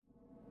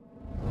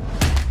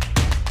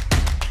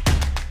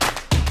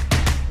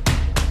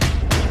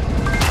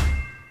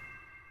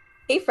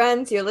Hey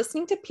friends, you're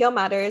listening to Peel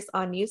Matters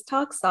on News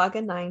Talk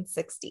Saga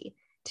 960.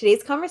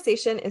 Today's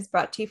conversation is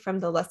brought to you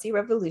from the Lussie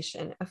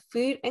Revolution, a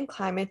food and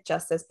climate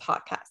justice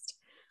podcast.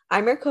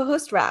 I'm your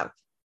co-host Rav.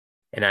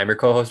 And I'm your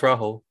co-host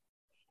Rahul.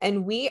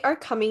 And we are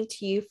coming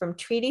to you from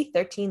Treaty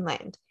 13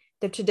 land,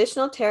 the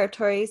traditional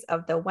territories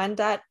of the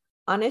Wendat,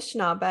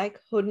 Anishinaabeg,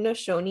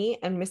 Haudenosaunee,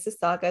 and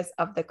Mississaugas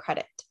of the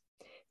Credit.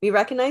 We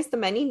recognize the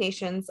many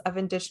nations of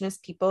Indigenous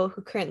people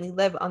who currently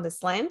live on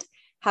this land,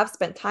 have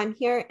spent time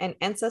here, and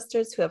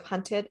ancestors who have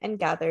hunted and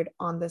gathered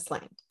on this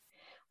land.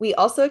 We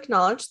also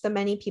acknowledge the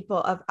many people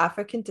of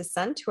African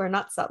descent who are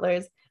not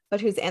settlers,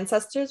 but whose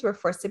ancestors were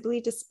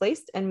forcibly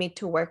displaced and made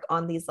to work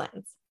on these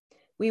lands.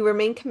 We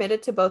remain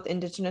committed to both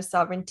Indigenous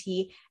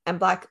sovereignty and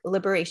Black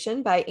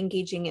liberation by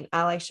engaging in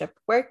allyship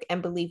work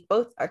and believe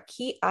both are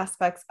key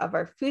aspects of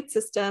our food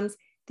systems,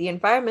 the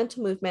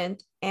environmental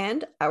movement,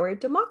 and our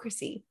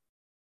democracy.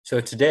 So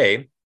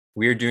today,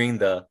 we're doing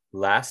the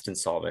last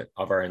installment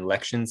of our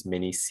elections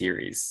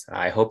mini-series.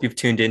 I hope you've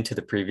tuned into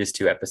the previous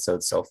 2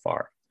 episodes so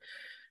far.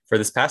 For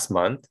this past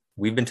month,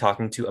 we've been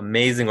talking to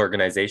amazing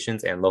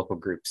organizations and local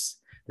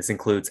groups. This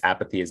includes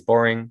Apathy is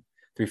Boring,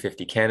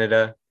 350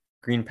 Canada,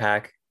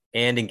 GreenPAC,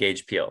 and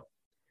Engage Peel.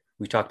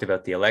 We talked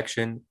about the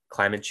election,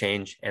 climate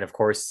change, and of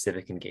course,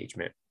 civic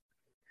engagement.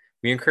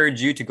 We encourage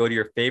you to go to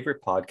your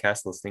favorite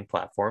podcast listening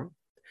platform,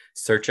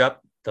 search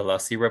up the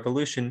Lussie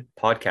Revolution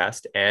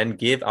podcast, and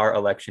give our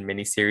election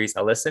mini-series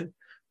a listen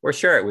or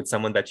share it with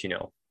someone that you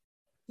know.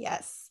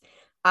 Yes,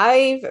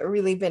 I've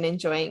really been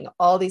enjoying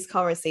all these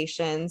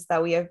conversations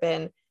that we have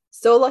been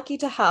so lucky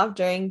to have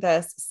during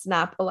this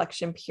snap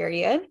election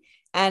period.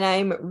 And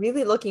I'm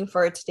really looking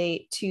forward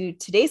to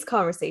today's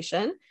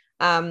conversation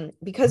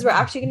because we're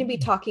actually going to be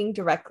talking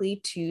directly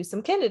to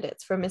some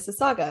candidates from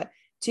Mississauga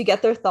to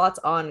get their thoughts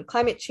on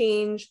climate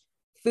change,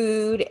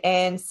 food,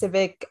 and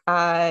civic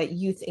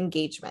youth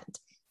engagement.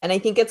 And I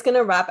think it's going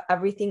to wrap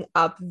everything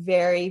up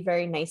very,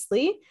 very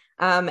nicely.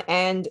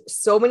 And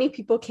so many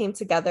people came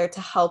together to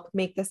help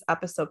make this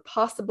episode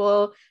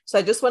possible. So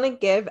I just want to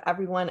give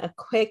everyone a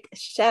quick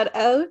shout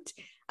out.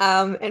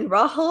 And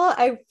Rahul,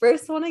 I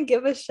first want to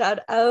give a shout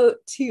out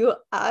to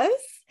us.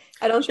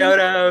 I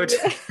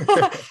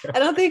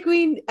think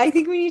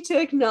we need to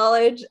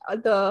acknowledge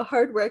the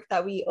hard work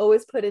that we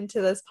always put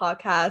into this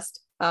podcast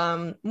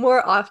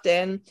more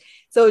often.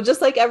 So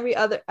just like every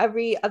other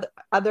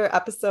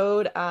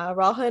episode,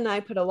 Rahul and I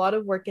put a lot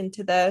of work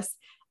into this.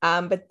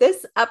 But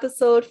this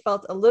episode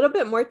felt a little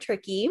bit more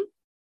tricky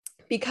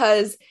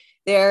because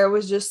there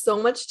was just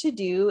so much to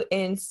do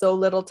in so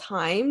little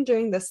time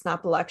during the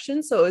snap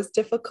election. So it was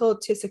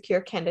difficult to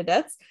secure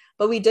candidates,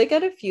 but we did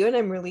get a few, and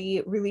I'm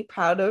really, really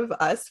proud of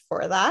us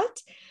for that.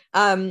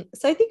 So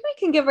I think we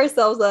can give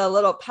ourselves a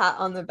little pat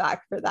on the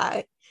back for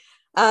that.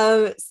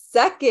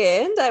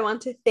 Second, I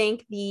want to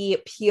thank the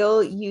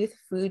Peel Youth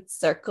Food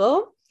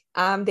Circle.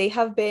 They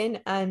have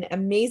been an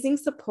amazing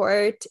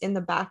support in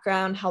the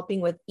background, helping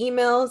with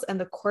emails and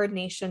the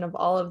coordination of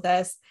all of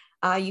this.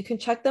 You can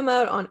check them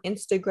out on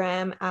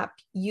Instagram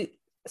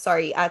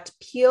at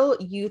Peel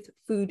Youth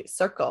Food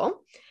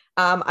Circle.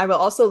 I will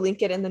also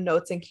link it in the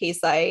notes in case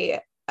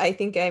I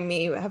think I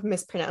may have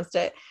mispronounced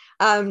it,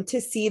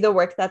 to see the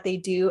work that they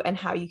do and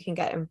how you can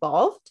get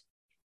involved.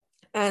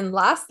 And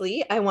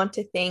lastly, I want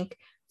to thank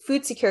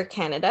Food Secure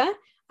Canada.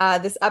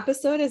 This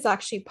episode is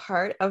actually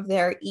part of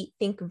their Eat,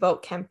 Think,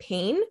 Vote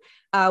campaign,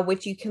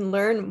 which you can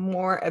learn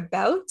more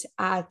about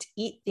at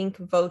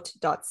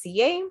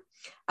eatthinkvote.ca.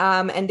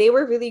 And they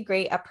were really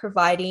great at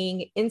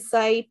providing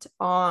insight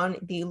on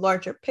the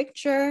larger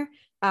picture,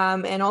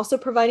 and also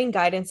providing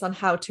guidance on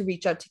how to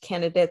reach out to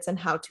candidates and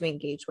how to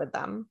engage with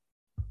them.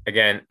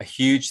 Again, a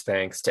huge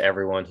thanks to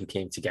everyone who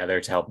came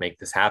together to help make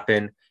this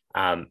happen,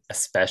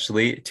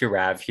 especially to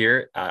Rav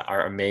here,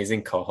 our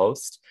amazing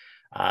co-host.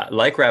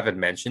 Like Rav had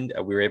mentioned,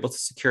 we were able to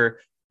secure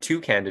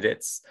 2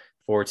 candidates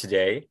for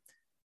today,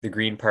 the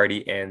Green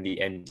Party and the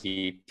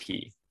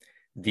NDP.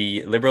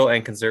 The Liberal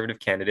and Conservative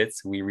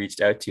candidates we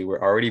reached out to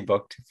were already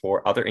booked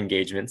for other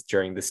engagements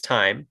during this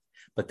time,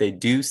 but they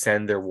do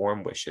send their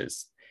warm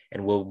wishes.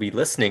 And we'll be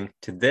listening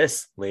to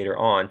this later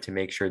on to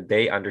make sure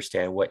they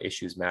understand what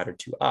issues matter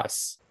to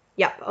us.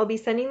 Yep, I'll be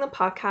sending the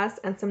podcast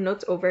and some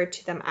notes over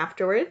to them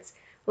afterwards.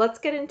 Let's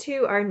get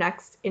into our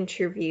next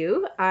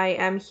interview. I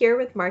am here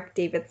with Mark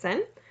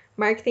Davidson.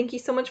 Mark, thank you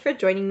so much for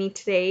joining me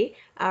today.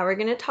 We're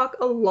going to talk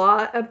a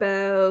lot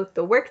about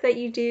the work that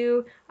you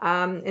do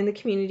in the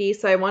community.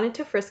 So I wanted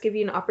to first give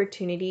you an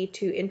opportunity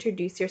to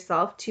introduce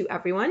yourself to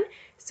everyone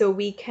so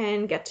we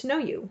can get to know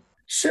you.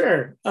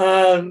 Sure.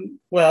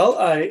 Well,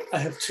 I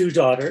have 2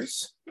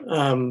 daughters,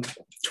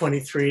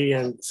 23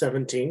 and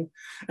 17.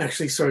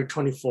 Actually,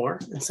 24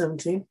 and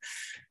 17.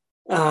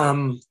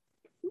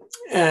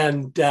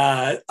 And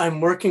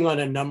I'm working on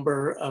a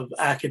number of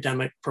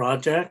academic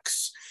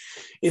projects.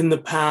 In the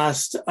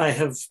past, I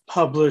have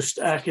published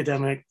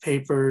academic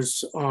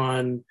papers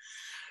on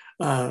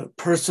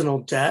personal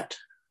debt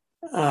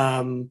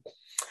and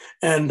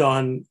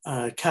on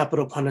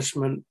capital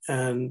punishment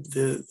and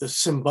the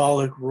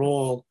symbolic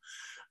role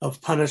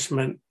of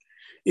punishment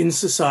in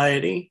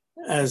society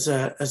as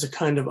a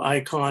kind of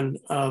icon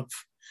of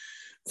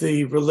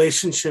the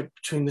relationship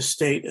between the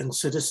state and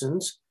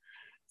citizens.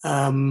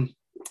 And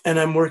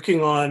I'm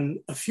working on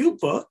a few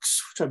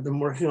books, which I've been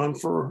working on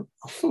for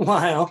a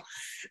while.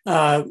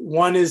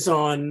 One is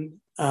on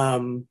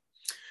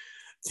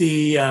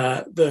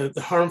the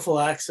harmful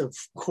acts of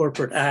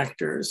corporate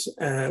actors,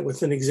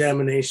 with an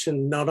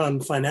examination not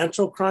on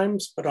financial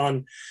crimes, but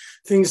on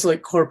things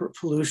like corporate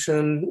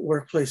pollution,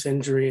 workplace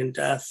injury and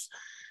death,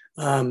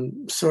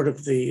 sort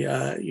of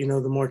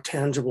the more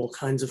tangible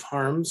kinds of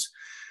harms.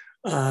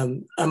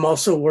 I'm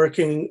also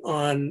working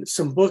on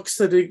some books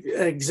that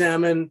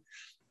examine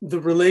the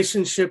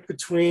relationship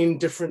between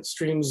different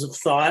streams of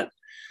thought,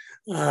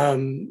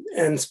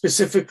 and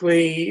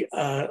specifically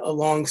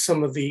along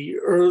some of the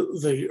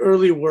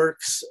early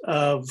works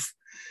of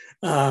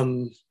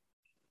certain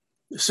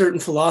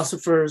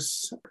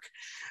philosophers.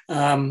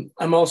 I'm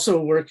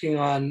also working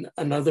on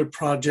another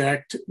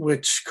project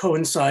which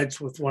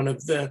coincides with one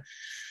of the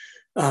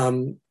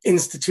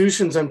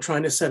institutions I'm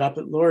trying to set up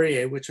at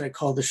Laurier, which I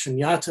call the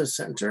Shunyata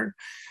Center.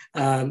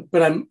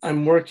 But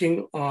I'm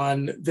working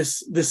on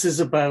this. This is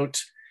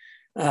about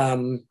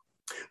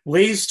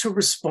ways to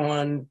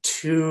respond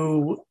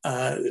to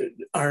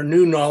our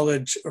new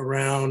knowledge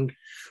around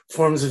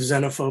forms of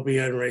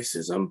xenophobia and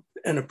racism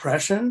and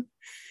oppression.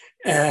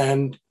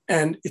 And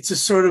it's a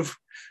sort of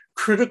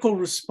critical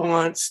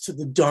response to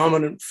the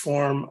dominant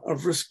form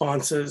of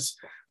responses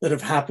that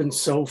have happened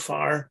so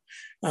far,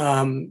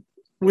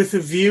 with a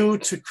view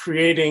to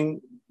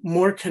creating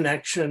more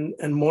connection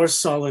and more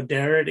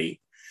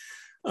solidarity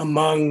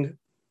among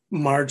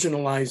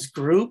marginalized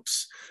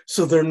groups,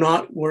 so they're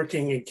not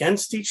working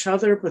against each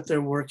other, but they're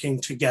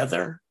working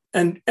together.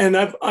 And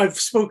I've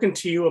spoken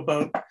to you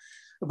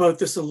about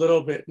this a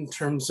little bit in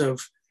terms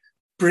of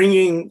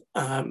bringing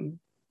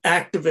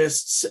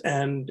activists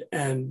and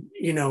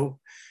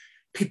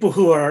people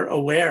who are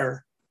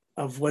aware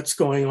of what's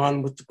going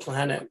on with the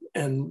planet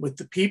and with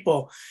the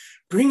people,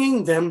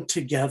 bringing them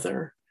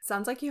together.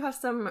 Sounds like you have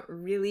some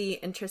really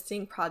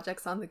interesting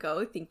projects on the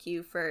go. Thank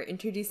you for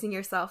introducing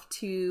yourself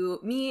to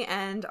me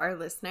and our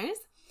listeners.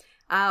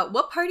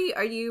 What party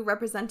are you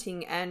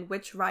representing and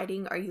which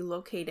riding are you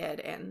located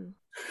in?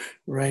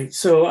 Right.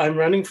 So I'm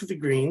running for the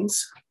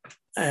Greens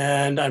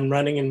and I'm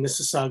running in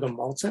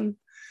Mississauga-Malton.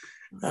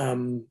 I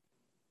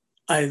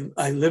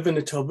live in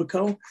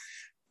Etobicoke,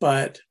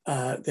 but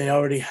they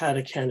already had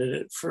a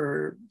candidate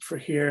for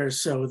here.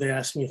 So they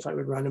asked me if I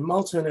would run in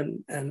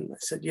Malton, and I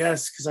said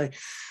yes, because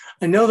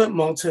I know that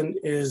Malton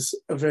is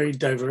a very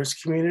diverse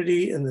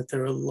community and that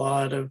there are a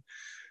lot of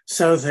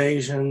South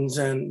Asians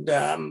and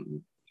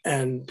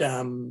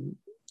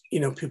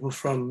people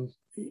from,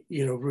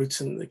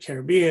 roots in the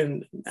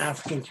Caribbean,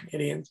 African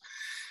Canadians.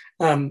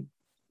 And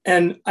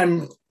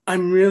I'm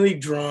really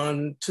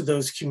drawn to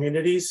those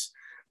communities.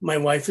 My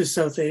wife is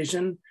South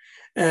Asian,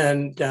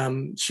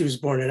 and she was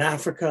born in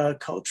Africa,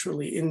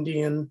 culturally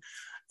Indian.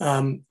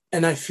 And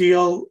I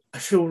feel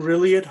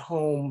really at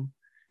home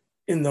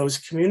in those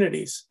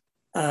communities.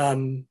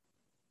 My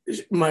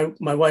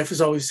wife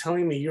is always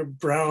telling me, you're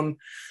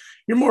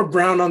more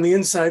brown on the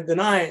inside than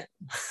I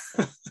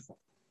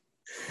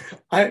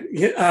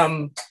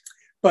am.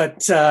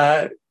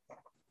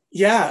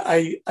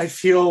 I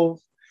feel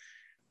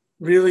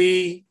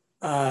really,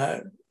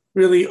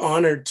 really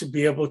honored to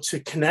be able to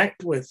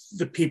connect with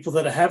the people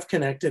that I have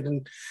connected.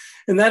 And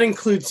that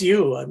includes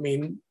you. I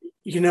mean,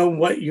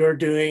 what you're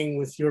doing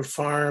with your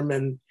farm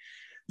and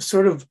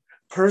sort of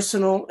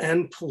personal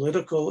and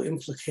political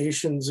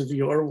implications of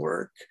your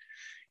work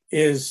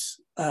is,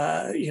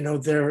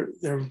 they're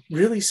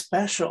really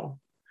special,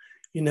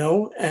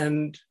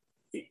 and,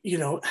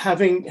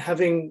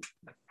 having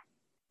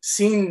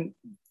seen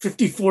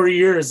 54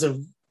 years of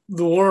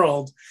the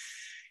world,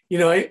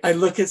 I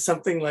look at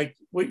something like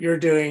what you're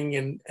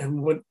doing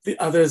and what the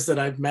others that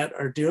I've met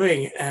are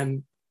doing,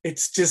 and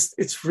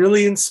it's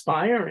really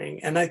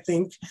inspiring. And I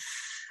think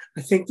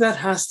that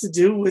has to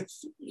do with,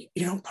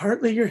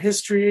 partly your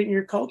history and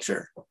your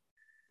culture.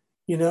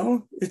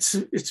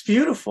 It's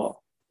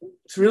beautiful.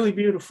 It's really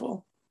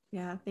beautiful.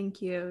 Yeah,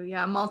 thank you.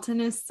 Yeah,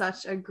 Malton is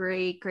such a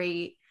great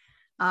community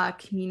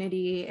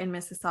in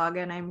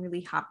Mississauga, and I'm really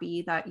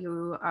happy that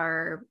you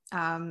are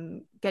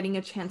getting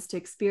a chance to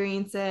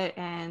experience it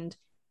and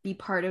be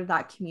part of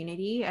that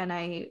community. And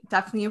I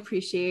definitely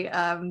appreciate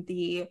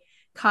the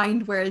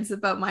kind words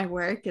about my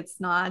work. It's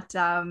not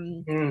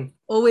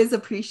always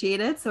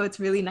appreciated. So it's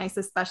really nice,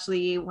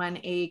 especially when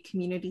a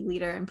community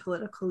leader and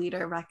political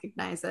leader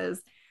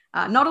recognizes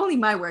not only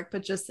my work,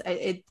 but just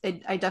I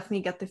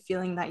definitely get the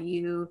feeling that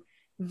you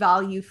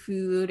value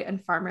food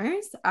and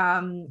farmers,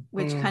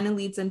 which kind of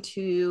leads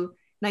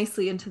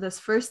nicely into this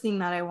first thing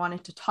that I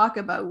wanted to talk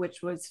about,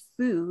 which was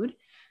food.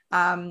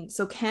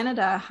 So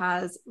Canada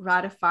has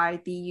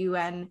ratified the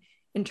UN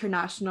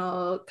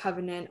International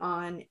Covenant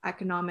on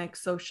Economic,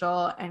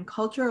 Social, and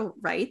Cultural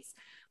Rights,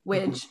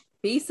 which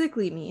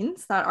basically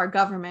means that our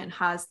government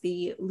has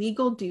the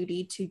legal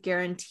duty to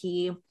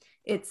guarantee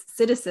its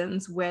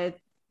citizens with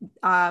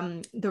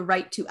the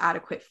right to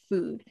adequate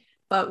food.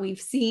 but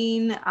we've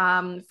seen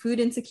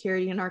food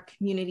insecurity in our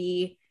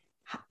community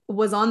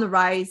was on the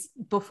rise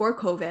before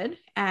COVID,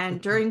 and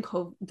during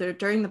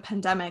the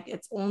pandemic,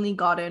 it's only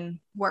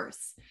gotten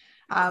worse.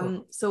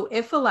 So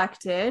if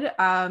elected,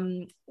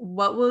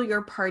 what will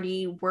your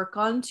party work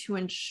on to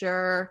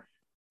ensure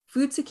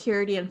food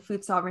security and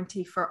food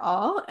sovereignty for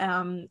all?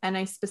 And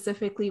I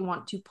specifically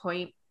want to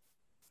point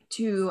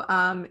to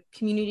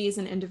communities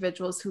and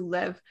individuals who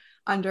live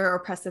under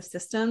oppressive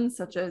systems,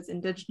 such as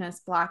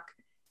Indigenous, Black,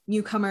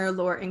 newcomer,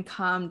 lower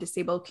income,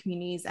 disabled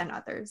communities, and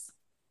others.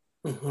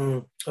 Mm-hmm.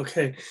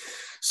 Okay,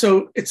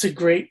 so it's a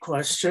great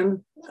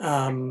question.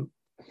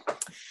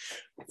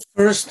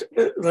 First,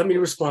 let me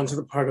respond to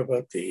the part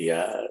about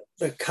the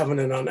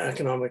Covenant on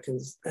Economic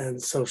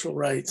and Social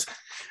Rights.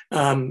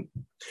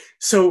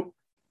 So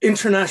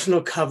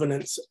international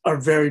covenants are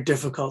very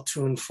difficult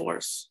to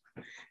enforce.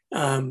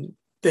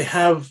 They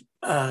have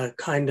a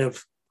kind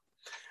of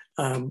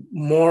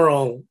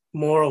moral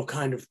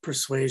kind of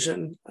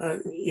persuasion,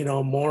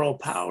 moral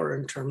power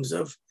in terms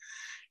of,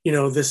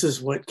 this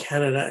is what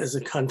Canada as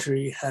a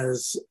country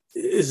is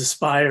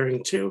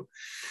aspiring to.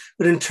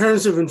 But in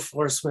terms of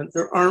enforcement,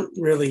 there aren't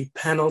really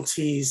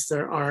penalties.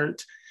 There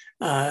aren't,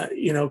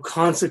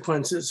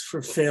 consequences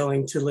for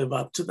failing to live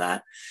up to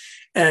that.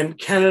 And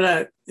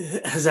Canada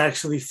has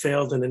actually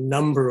failed in a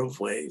number of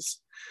ways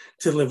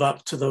to live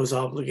up to those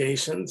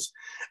obligations.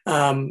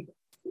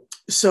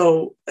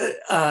 So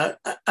I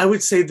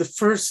would say the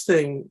first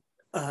thing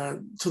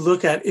to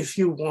look at if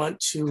you want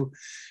to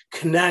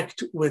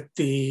connect with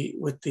the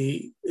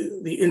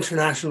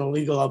international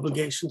legal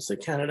obligations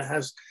that Canada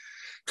has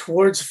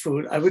towards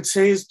food, I would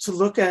say is to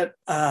look at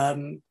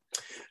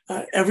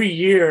every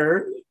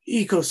year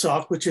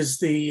ECOSOC, which is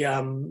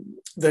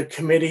the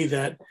committee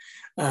that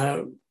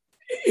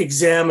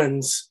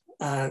examines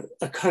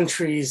a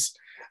country's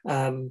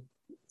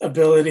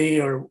ability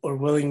or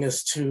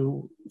willingness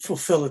to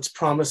fulfill its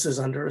promises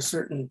under a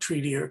certain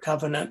treaty or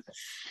covenant.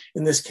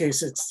 In this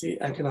case, it's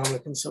the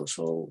Economic and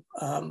Social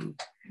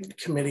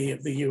Committee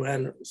of the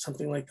UN, or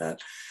something like that.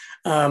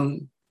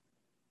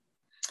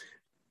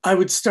 I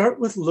would start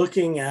with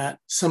looking at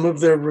some of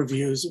their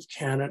reviews of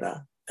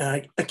Canada.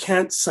 I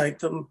can't cite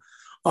them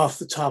off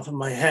the top of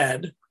my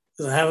head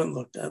because I haven't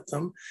looked at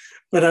them,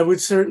 but I would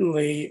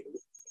certainly,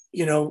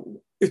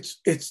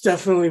 it's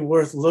definitely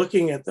worth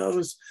looking at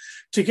those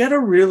to get a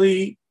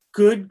really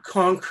good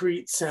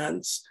concrete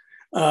sense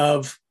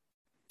of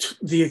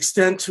the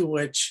extent to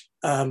which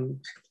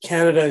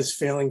Canada is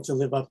failing to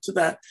live up to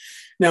that.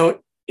 Now,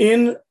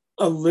 in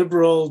a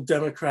liberal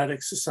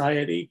democratic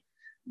society,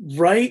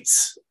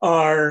 rights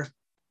are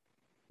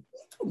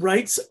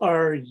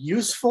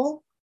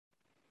useful,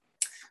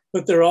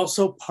 but they're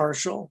also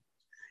partial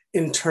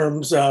in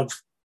terms of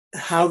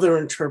how they're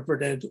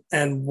interpreted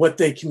and what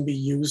they can be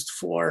used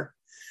for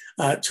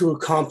to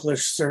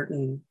accomplish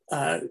certain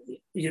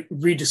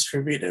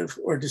redistributive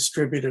or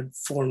distributive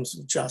forms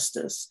of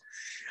justice.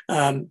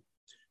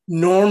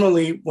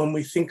 Normally, when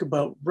we think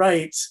about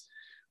rights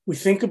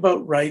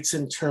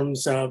in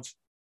terms of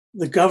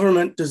the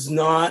government does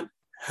not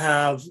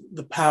have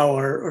the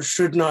power or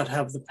should not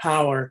have the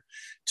power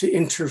to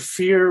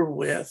interfere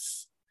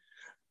with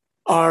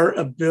our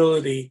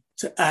ability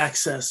to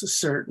access a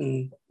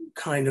certain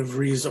kind of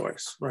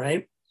resource,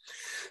 right?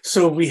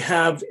 So we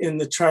have in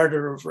the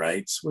Charter of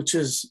Rights, which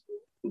is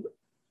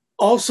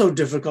also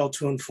difficult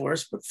to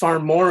enforce, but far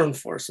more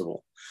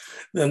enforceable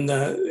than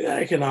the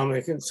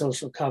Economic and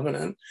Social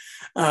Covenant.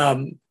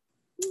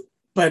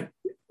 But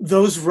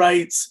those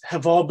rights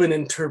have all been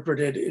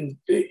interpreted in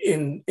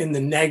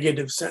the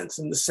negative sense,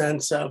 in the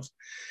sense of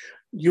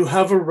you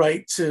have a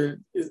right to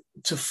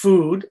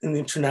food in the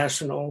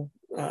international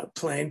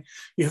plane.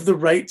 You have the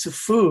right to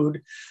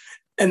food,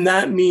 and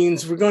that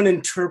means we're going to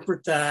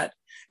interpret that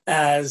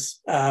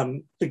as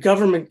the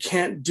government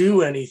can't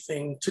do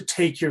anything to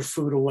take your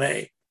food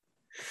away.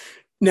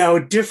 Now,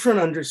 a different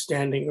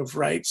understanding of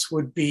rights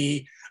would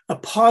be a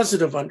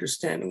positive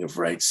understanding of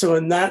rights. So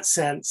in that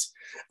sense,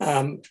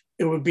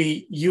 it would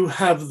be you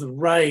have the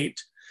right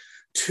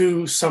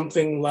to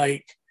something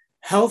like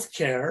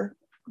healthcare,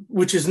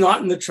 which is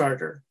not in the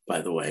Charter,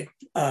 by the way,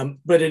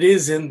 but it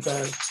is in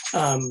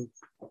the,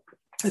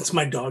 it's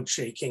my dog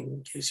shaking,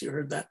 in case you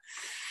heard that.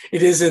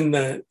 It is in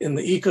the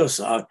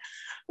ECOSOC,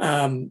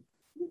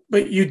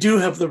 but you do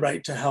have the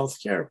right to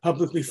healthcare,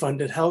 publicly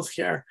funded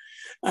healthcare.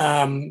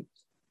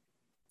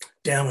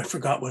 Damn, I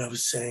forgot what I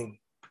was saying.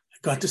 I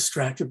got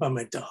distracted by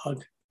my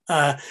dog.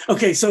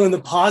 Okay, so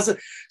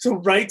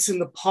rights in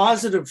the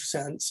positive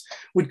sense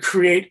would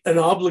create an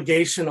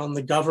obligation on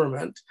the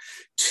government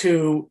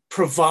to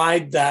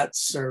provide that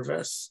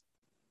service.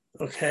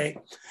 Okay,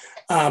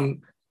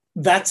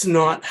 that's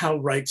not how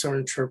rights are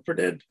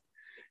interpreted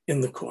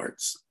in the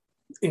courts,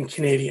 in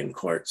Canadian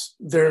courts.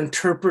 They're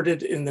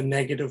interpreted in the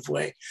negative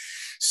way.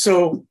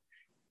 So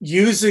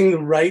using the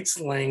rights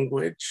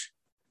language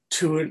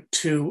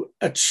to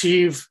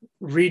achieve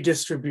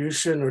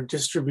redistribution or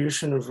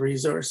distribution of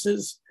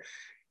resources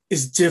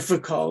is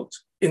difficult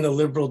in a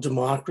liberal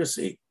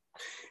democracy.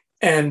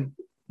 And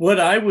what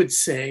I would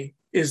say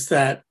is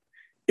that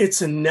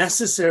it's a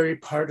necessary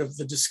part of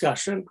the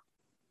discussion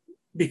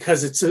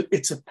because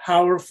it's a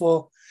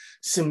powerful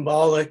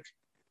symbolic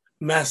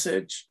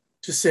message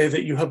to say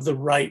that you have the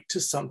right to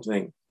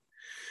something.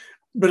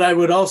 But I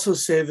would also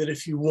say that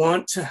if you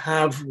want to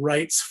have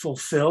rights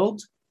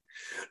fulfilled,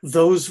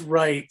 those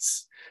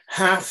rights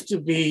have to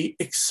be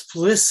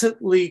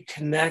explicitly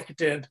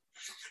connected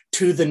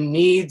to the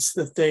needs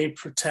that they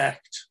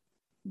protect,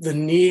 the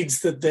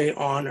needs that they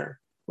honor,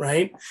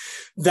 right?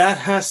 That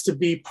has to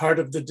be part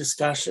of the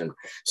discussion.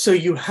 So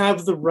you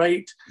have the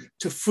right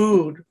to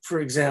food, for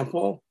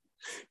example,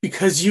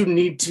 because you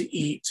need to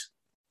eat.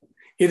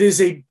 It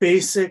is a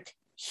basic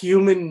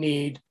human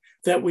need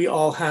that we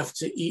all have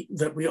to eat,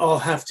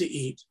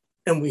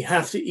 and we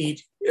have to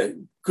eat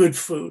good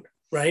food,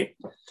 right?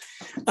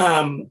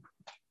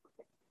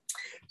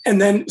 And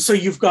then, so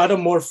you've got a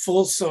more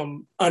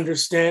fulsome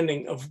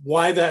understanding of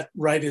why that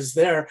right is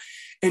there.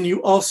 And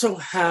you also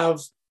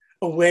have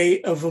a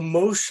way of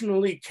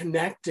emotionally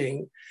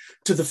connecting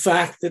to the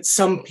fact that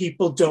some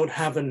people don't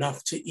have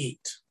enough to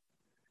eat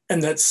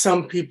and that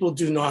some people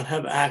do not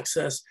have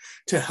access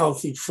to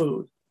healthy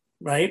food,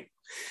 right?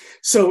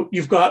 So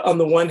you've got, on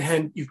the one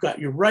hand, you've got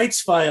your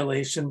rights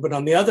violation, but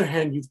on the other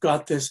hand, you've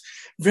got this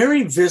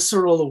very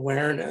visceral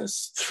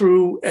awareness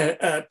through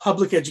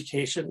public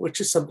education,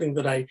 which is something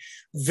that I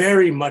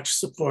very much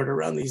support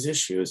around these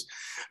issues.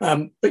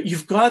 But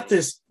you've got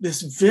this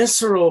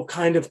visceral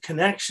kind of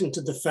connection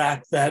to the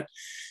fact that,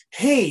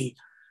 hey,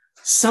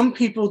 some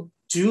people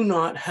do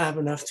not have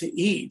enough to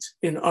eat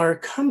in our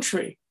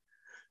country.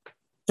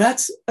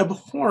 That's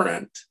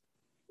abhorrent.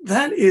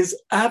 That is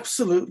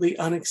absolutely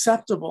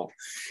unacceptable.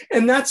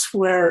 And that's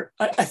where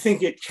I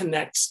think it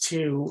connects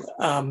to,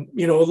 a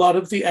lot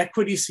of the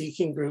equity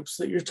seeking groups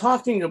that you're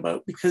talking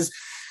about, because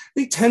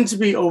they tend to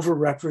be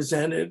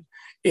overrepresented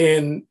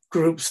in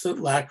groups that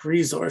lack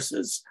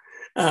resources.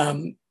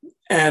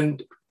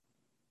 And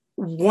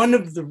one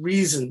of the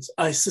reasons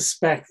I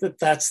suspect that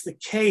that's the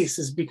case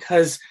is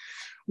because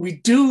we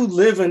do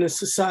live in a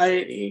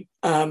society.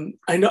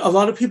 I know a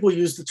lot of people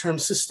use the term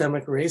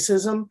systemic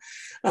racism.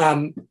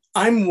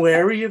 I'm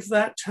wary of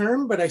that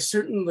term, but I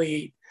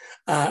certainly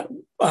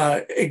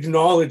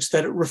acknowledge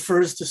that it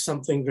refers to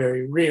something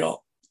very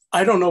real.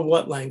 I don't know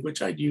what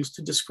language I'd use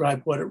to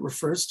describe what it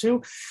refers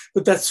to,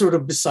 but that's sort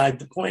of beside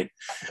the point.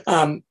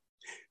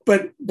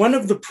 But one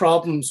of the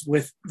problems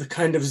with the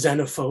kind of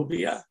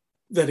xenophobia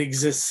that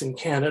exists in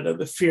Canada,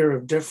 the fear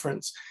of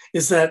difference,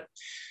 is that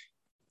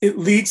it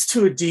leads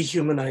to a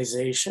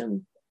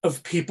dehumanization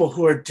of people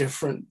who are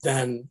different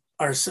than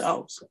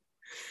ourselves.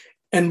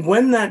 And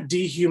when that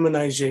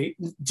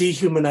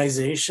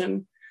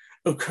dehumanization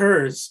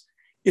occurs,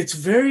 it's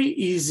very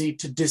easy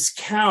to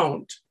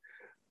discount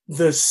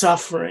the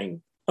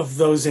suffering of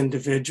those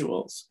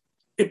individuals.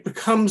 It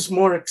becomes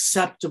more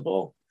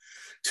acceptable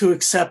to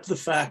accept the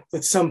fact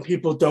that some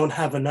people don't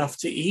have enough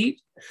to eat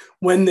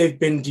when they've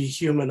been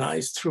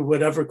dehumanized through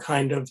whatever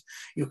kind of,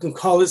 you can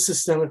call it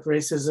systemic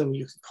racism,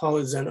 you can call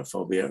it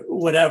xenophobia,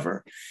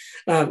 whatever.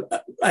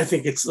 I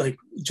think it's like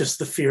just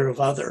the fear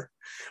of other,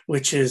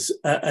 which is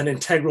an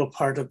integral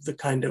part of the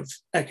kind of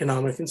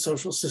economic and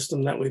social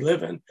system that we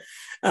live in.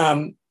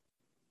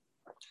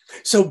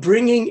 So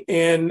bringing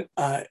in,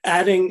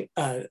 adding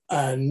a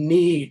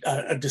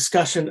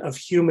discussion of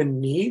human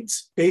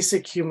needs,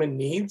 basic human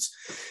needs,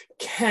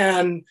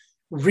 can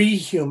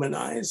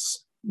rehumanize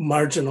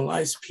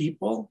marginalized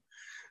people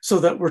so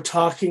that we're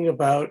talking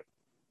about,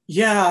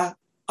 yeah,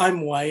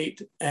 I'm white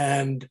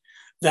and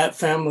that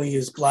family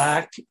is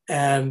Black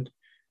and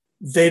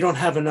they don't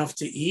have enough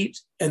to eat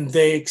and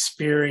they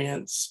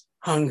experience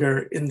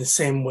hunger in the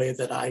same way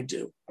that I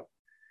do.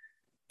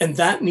 And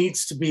that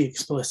needs to be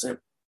explicit.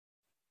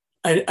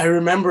 I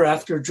remember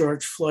after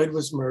George Floyd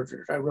was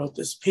murdered, I wrote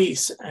this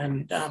piece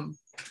and I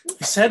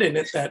said in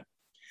it that,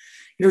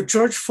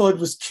 George Floyd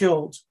was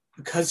killed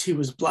because he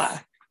was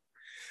Black,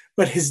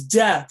 but his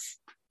death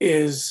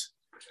is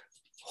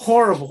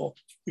horrible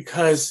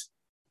because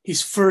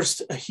he's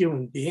first a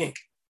human being.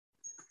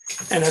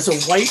 And as a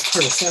white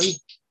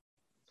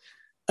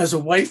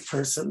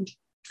person,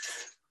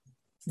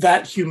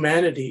 that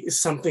humanity is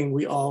something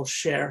we all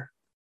share,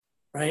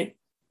 right?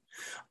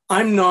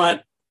 I'm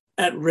not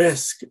at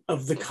risk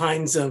of the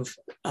kinds of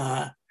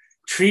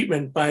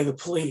treatment by the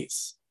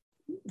police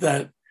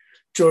that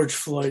George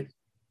Floyd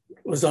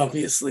was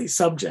obviously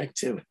subject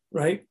to,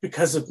 right?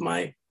 Because of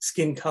my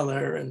skin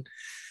color and,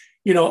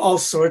 all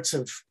sorts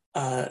of,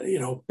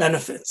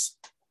 benefits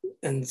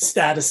and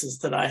statuses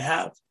that I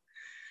have.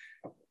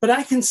 But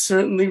I can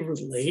certainly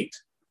relate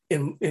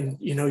in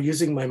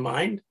using my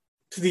mind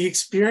to the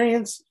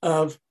experience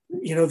of,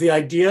 the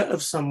idea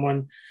of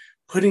someone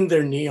putting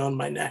their knee on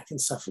my neck and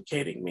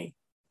suffocating me.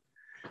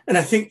 And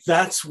I think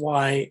that's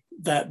why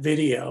that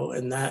video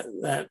and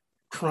that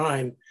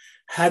crime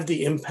had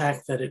the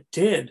impact that it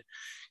did,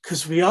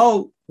 because we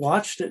all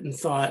watched it and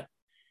thought,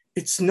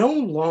 it's no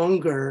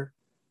longer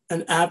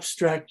an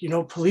abstract,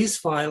 police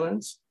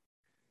violence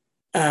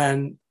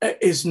and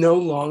is no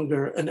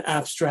longer an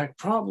abstract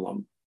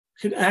problem.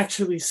 can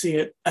actually see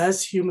it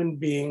as human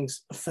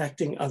beings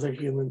affecting other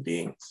human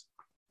beings.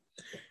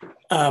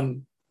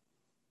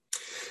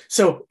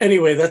 So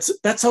anyway,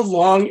 that's a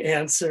long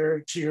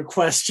answer to your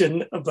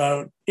question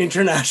about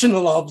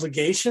international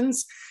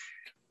obligations.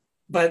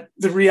 But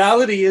the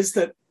reality is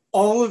that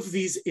all of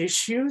these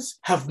issues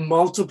have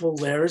multiple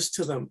layers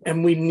to them.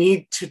 And we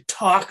need to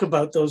talk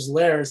about those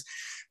layers,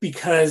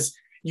 because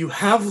you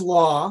have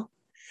law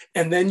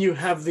and then you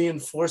have the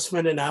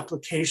enforcement and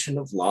application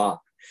of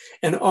law.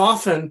 And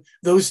often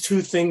those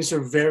two things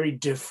are very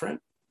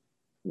different.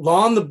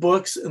 Law in the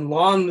books and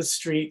law in the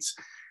streets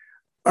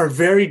are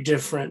very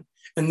different.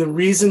 And the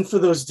reason for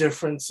those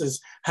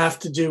differences have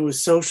to do with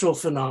social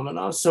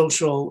phenomena,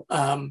 social,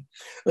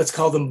 let's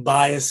call them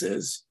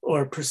biases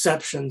or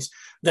perceptions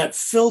that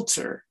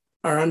filter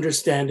our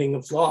understanding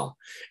of law.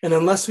 And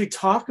unless we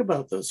talk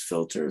about those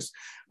filters,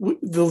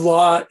 the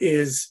law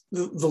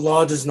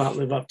does not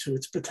live up to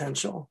its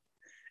potential.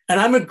 And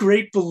I'm a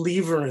great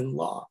believer in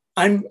law.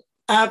 I'm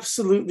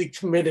absolutely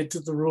committed to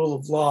the rule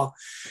of law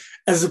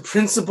as a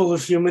principle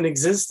of human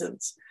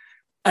existence.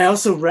 I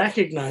also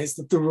recognize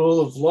that the rule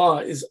of law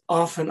is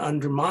often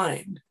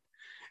undermined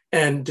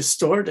and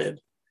distorted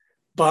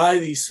by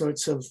these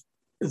sorts of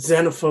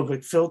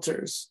xenophobic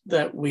filters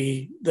that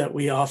we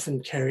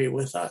often carry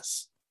with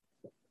us.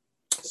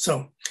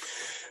 So,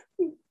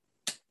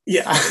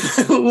 yeah,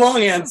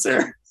 long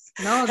answer.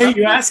 No, hey,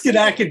 you ask an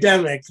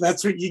academic,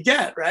 that's what you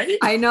get, right?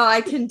 I know, I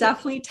can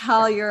definitely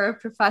tell you're a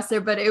professor,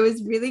 but it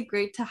was really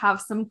great to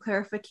have some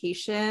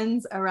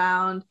clarifications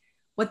around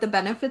what the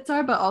benefits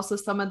are, but also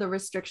some of the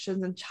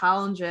restrictions and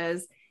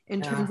challenges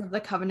in terms of the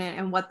covenant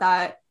and what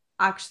that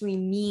actually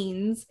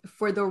means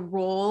for the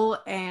role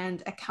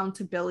and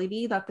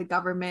accountability that the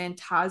government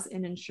has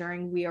in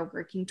ensuring we are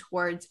working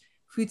towards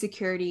food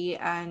security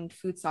and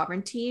food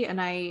sovereignty.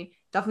 And I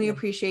definitely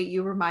appreciate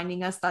you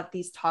reminding us that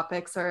these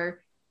topics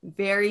are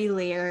very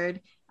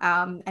layered,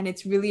 and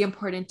it's really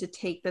important to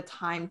take the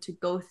time to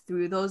go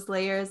through those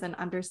layers and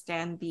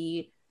understand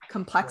the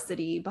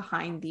complexity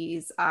behind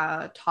these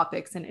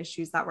topics and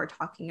issues that we're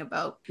talking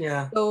about.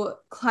 Yeah. So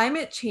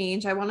climate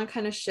change, I want to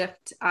kind of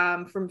shift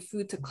from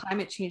food to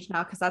climate change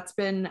now, because that's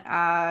been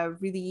a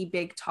really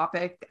big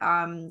topic,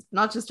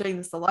 not just during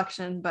this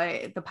election,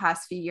 but the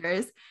past few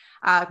years.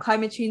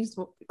 Climate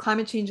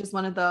change is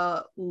one of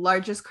the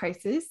largest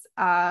crises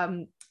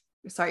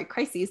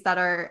that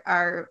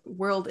our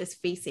world is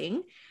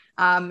facing.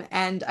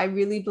 And I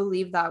really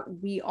believe that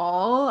we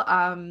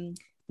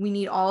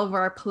need all of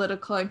our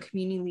political and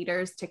community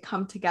leaders to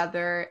come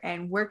together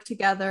and work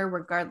together,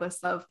 regardless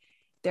of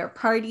their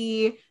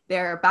party,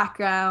 their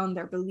background,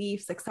 their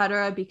beliefs,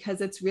 etc., because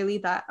it's really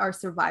that our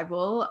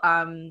survival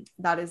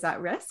that is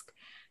at risk.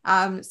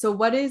 So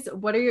what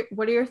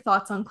are your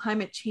thoughts on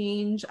climate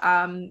change?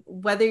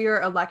 Whether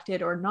you're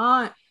elected or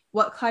not,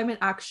 what climate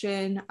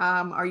action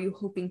are you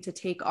hoping to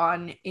take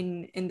on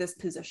in this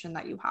position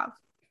that you have?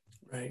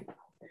 Right.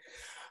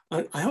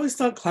 I always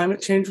thought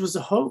climate change was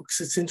a hoax.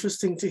 It's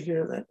interesting to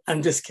hear that.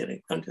 I'm just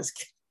kidding.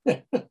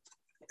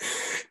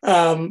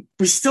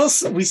 We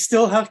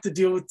still have to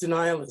deal with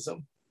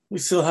denialism. We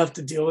still have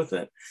to deal with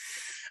it.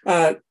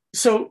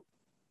 So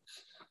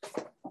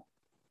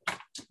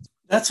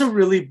that's a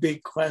really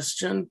big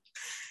question.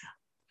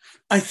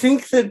 I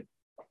think that,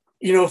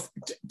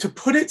 to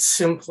put it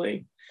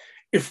simply,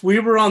 if we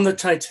were on the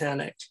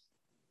Titanic,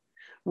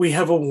 we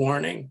have a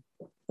warning,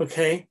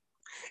 okay?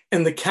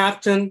 And the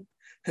captain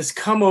has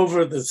come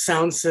over the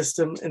sound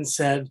system and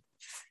said,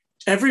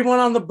 everyone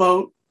on the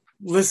boat,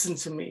 listen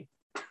to me.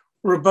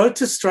 We're about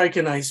to strike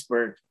an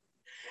iceberg.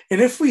 And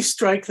if we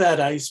strike that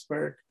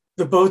iceberg,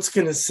 the boat's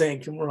going to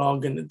sink and we're all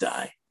going to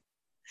die.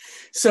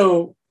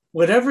 So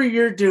whatever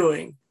you're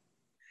doing,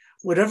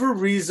 whatever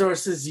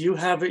resources you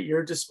have at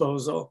your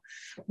disposal,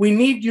 we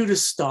need you to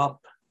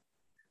stop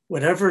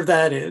whatever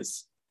that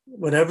is,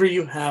 whatever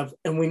you have,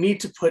 and we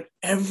need to put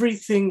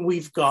everything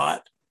we've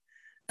got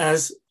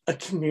as a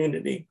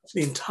community,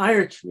 the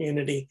entire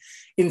community,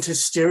 into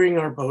steering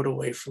our boat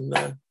away from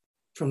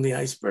the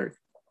iceberg.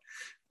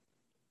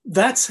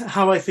 That's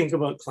how I think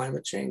about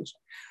climate change.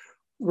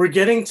 We're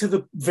getting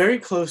very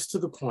close to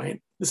the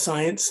point, the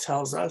science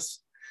tells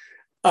us,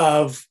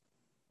 of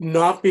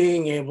not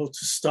being able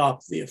to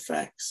stop the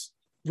effects.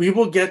 We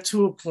will get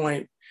to a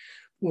point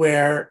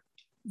where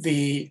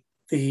the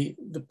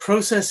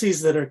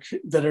processes that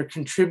are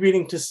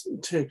contributing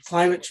to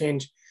climate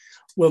change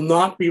will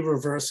not be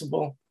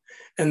reversible,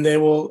 and they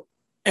will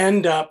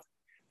end up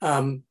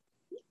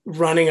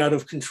running out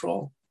of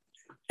control.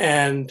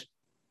 And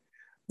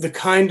the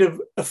kind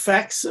of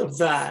effects of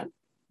that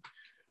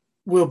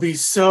will be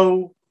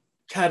so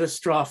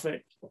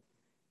catastrophic,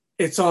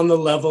 it's on the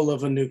level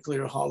of a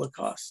nuclear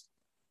holocaust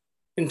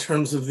in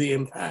terms of the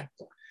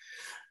impact.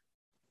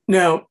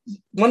 Now,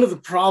 one of the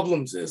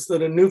problems is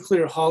that a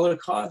nuclear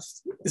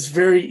holocaust is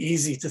very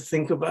easy to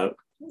think about.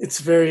 It's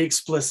very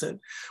explicit.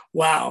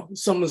 Wow,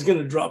 someone's going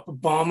to drop a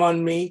bomb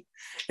on me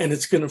and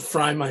it's going to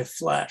fry my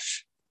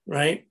flesh,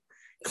 right?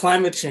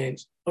 Climate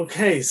change.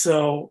 Okay,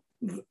 so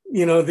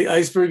the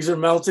icebergs are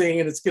melting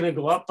and it's going to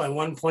go up by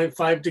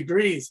 1.5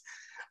 degrees.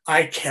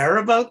 I care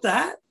about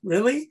that,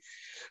 really?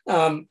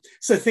 So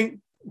I think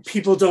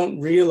people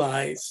don't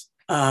realize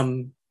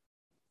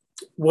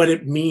what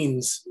it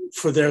means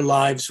for their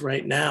lives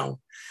right now.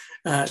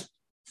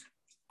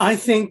 I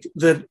think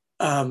that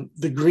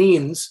the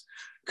Greens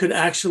could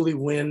actually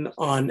win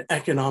on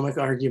economic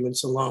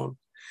arguments alone,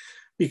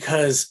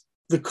 because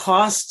the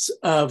costs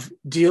of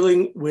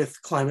dealing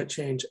with climate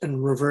change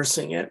and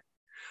reversing it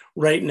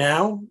right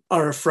now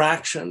are a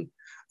fraction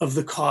of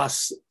the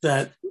costs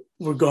that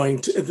we're going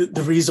to,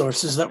 the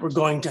resources that we're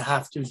going to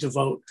have to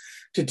devote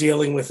to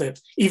dealing with it,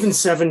 even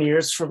 7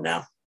 years from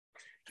now,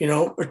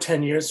 or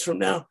 10 years from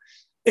now.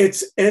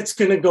 It's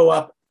going to go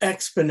up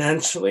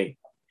exponentially.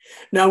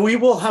 Now, we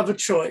will have a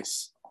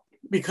choice,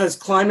 because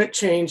climate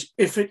change,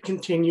 if it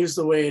continues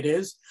the way it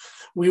is,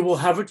 we will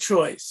have a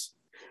choice.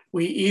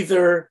 We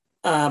either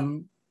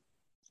turn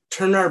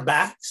our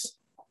backs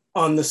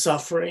on the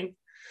suffering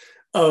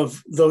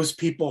of those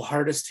people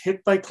hardest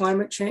hit by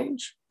climate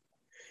change,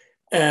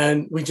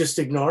 and we just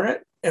ignore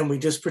it and we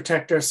just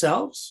protect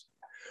ourselves,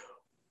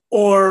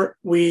 or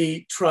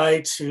we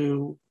try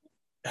to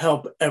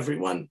help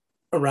everyone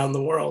around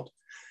the world.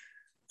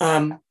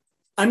 I'm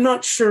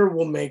not sure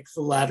we'll make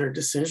the latter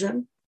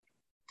decision.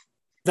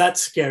 That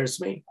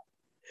scares me.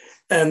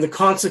 And the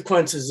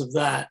consequences of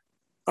that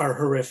are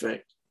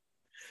horrific.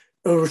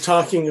 We're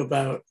talking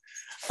about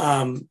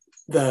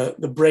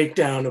the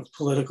breakdown of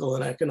political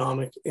and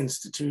economic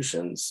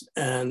institutions,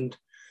 and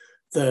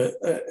the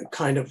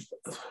kind of,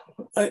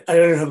 I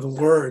don't have the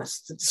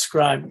words to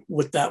describe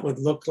what that would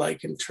look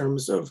like in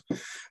terms of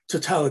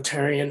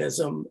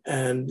totalitarianism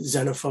and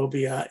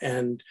xenophobia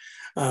and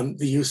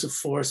the use of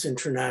force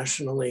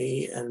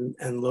internationally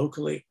and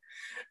locally.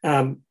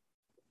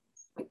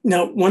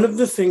 Now, one of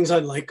the things I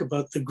like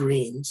about the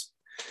Greens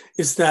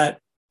is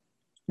that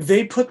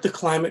they put the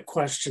climate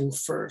question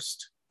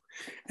first,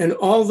 and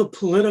all the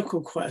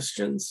political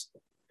questions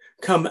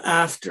come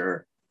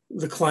after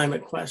the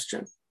climate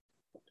question.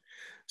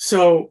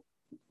 So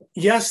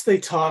yes, they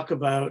talk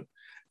about,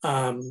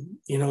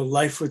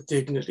 life with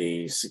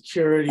dignity,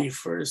 security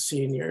for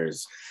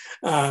seniors,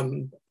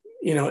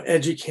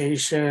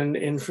 education,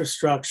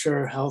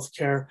 infrastructure,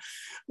 healthcare,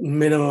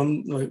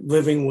 minimum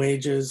living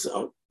wages,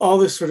 all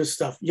this sort of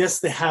stuff. Yes,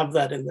 they have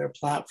that in their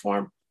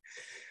platform,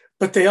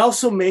 but they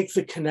also make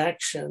the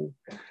connection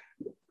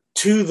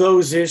to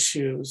those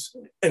issues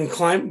and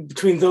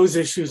between those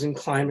issues and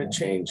climate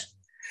change.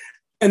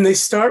 And they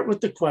start with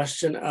the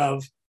question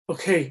of,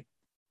 okay,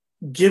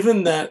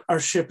 given that our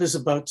ship is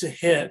about to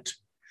hit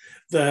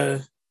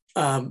the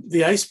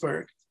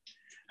iceberg,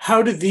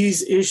 how do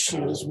these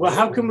issues,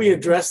 how can we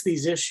address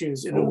these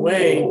issues in a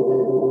way,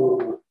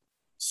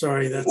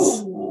 sorry,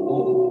 that's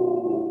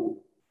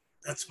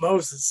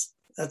Moses,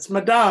 that's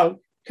my dog,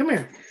 come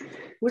here,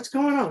 what's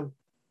going on?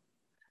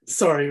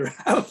 Sorry,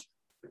 Ralph,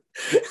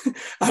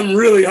 I'm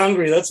really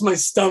hungry, that's my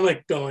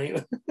stomach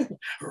going.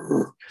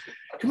 Come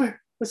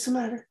here, what's the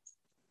matter?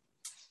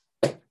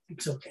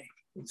 It's okay,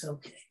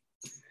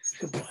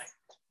 good boy.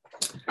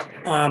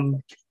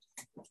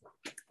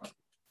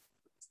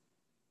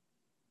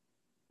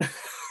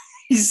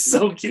 He's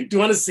so cute. Do you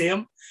want to see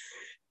him?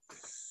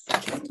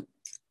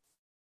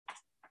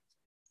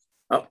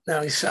 Oh,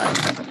 now he's shy.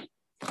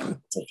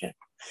 It's okay.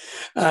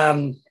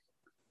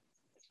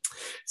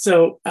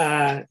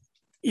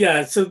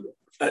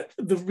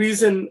 The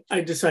reason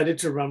I decided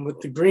to run with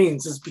the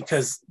Greens is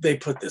because they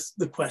put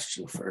the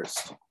question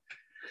first.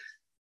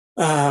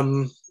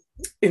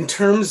 In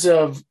terms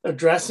of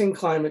addressing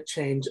climate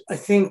change, I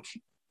think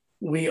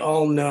we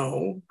all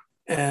know,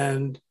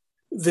 and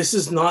this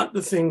is not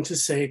the thing to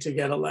say to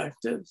get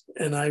elected,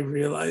 and I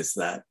realize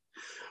that.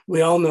 We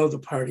all know the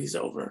party's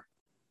over,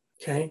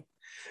 okay?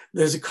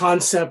 There's a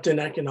concept in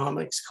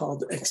economics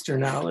called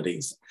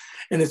externalities,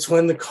 and it's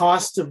when the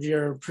cost of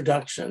your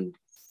production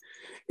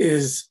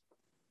is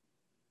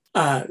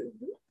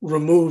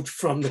removed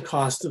from the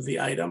cost of the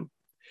item.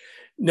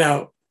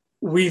 Now,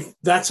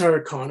 that's our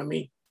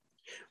economy.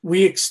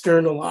 We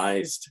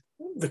externalized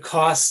the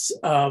costs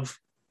of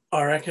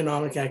our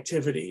economic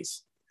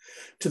activities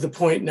to the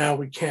point now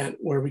we can't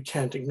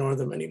ignore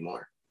them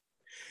anymore.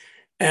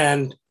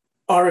 And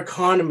our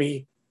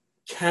economy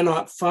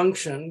cannot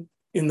function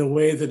in the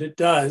way that it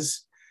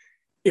does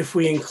if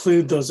we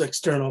include those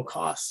external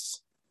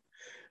costs,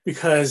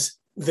 because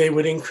they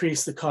would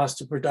increase the cost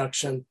of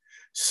production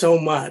so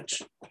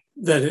much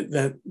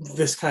that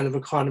this kind of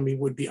economy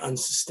would be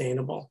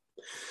unsustainable.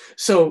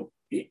 So,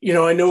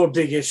 I know a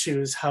big issue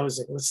is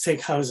housing. Let's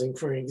take housing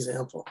for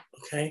example,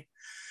 okay?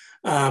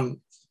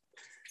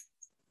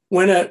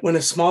 When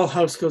a small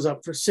house goes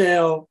up for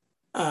sale,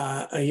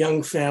 a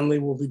young family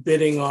will be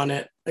bidding on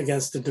it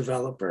against a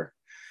developer.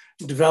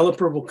 The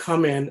developer will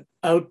come in,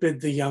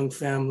 outbid the young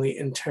family,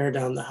 and tear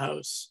down the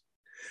house.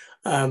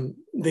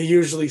 They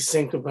usually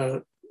sink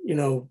about,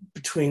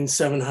 between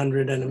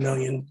 $700,000 and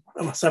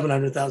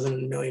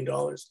 $1 million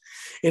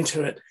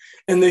into it,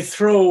 and they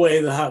throw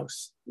away the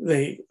house.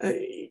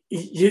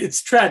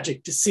 it's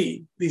tragic to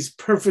see these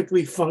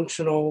perfectly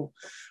functional,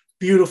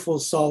 beautiful,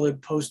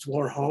 solid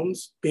post-war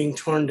homes being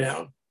torn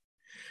down.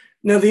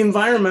 Now, the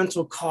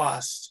environmental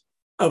cost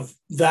of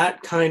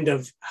that kind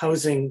of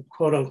housing,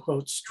 quote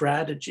unquote,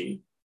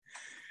 strategy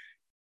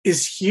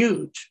is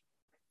huge,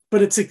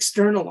 but it's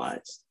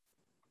externalized.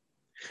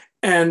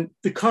 And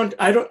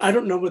I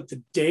don't know what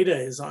the data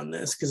is on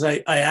this, because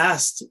I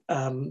asked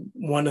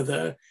one of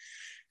the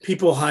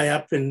people high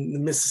up in the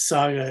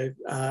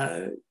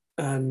Mississauga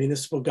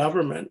municipal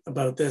government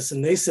about this,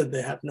 and they said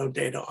they have no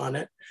data on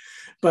it.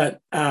 But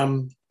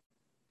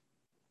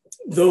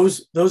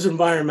those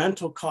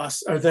environmental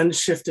costs are then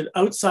shifted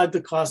outside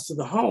the cost of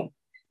the home.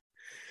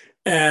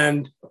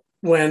 And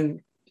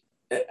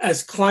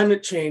as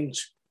climate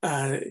change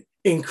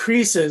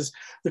increases,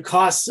 the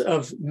costs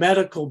of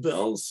medical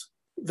bills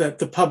that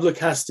the public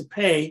has to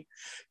pay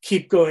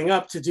keep going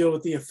up to deal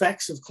with the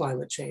effects of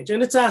climate change.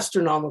 And it's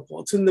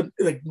astronomical. It's in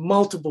the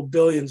multiple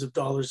billions of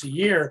dollars a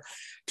year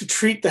to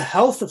treat the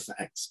health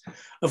effects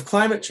of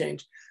climate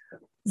change.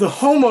 The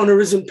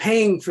homeowner isn't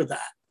paying for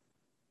that,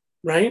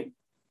 right?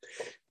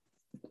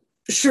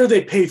 Sure,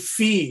 they pay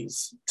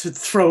fees to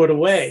throw it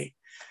away,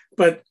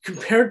 but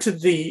compared to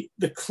the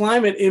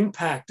climate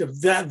impact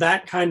of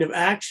that kind of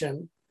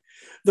action,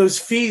 those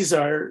fees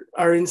are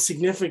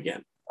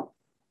insignificant.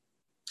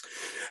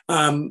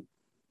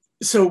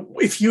 So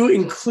if you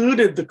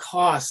included the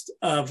cost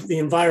of the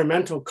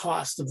environmental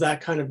cost of that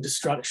kind of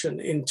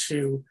destruction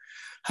into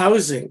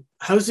housing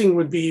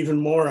would be even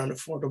more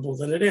unaffordable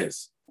than it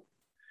is.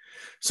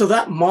 So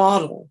that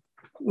model,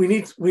 we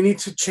need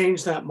to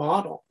change that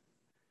model.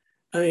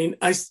 I mean,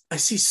 I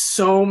see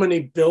so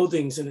many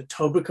buildings in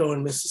Etobicoke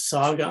and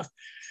Mississauga.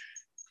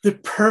 They're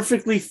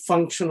perfectly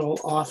functional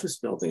office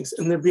buildings,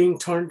 and they're being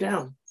torn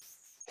down.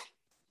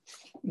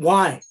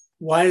 Why?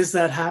 Why is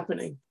that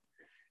happening?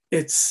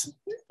 It's,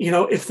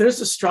 if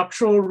there's a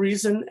structural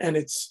reason and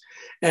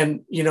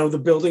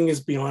the building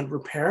is beyond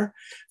repair,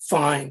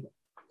 fine.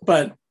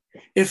 But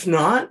if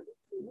not,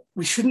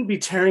 we shouldn't be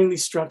tearing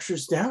these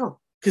structures down,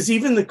 because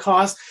even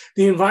the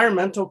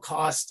environmental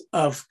cost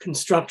of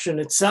construction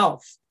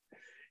itself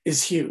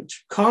is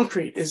huge.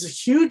 Concrete is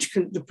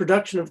the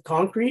production of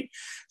concrete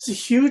is a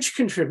huge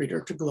contributor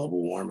to global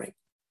warming.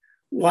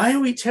 Why are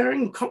we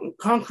tearing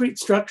concrete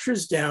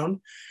structures down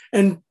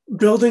and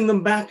building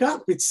them back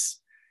up? It's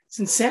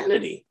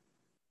insanity.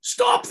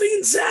 Stop the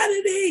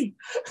insanity.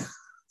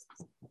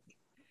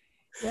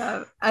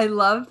 Yeah, I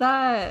love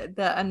that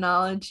the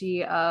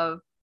analogy of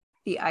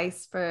the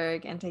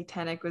iceberg and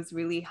Titanic was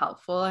really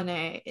helpful, and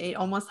it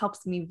almost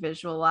helps me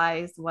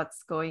visualize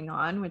what's going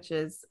on, which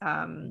is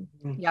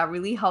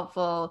really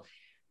helpful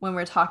when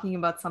we're talking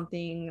about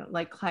something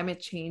like climate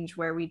change,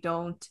 where we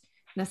don't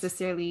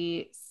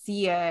necessarily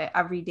see it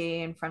every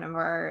day in front of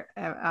our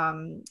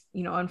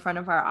in front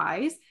of our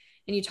eyes.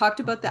 And you talked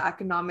about the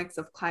economics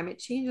of climate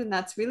change, and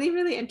that's really,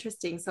 really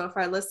interesting. So if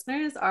our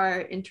listeners are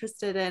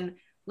interested in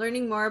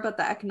learning more about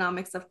the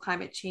economics of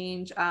climate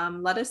change,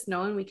 let us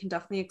know, and we can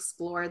definitely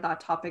explore that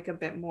topic a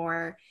bit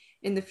more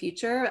in the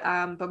future.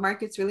 But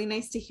Mark, it's really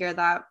nice to hear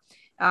that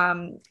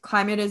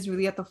climate is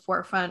really at the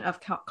forefront of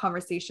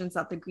conversations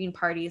that the Green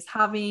Party is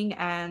having.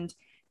 And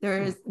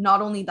there's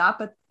not only that,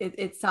 but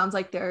it sounds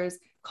like there's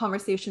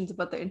conversations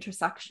about the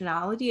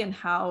intersectionality and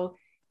how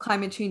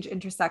climate change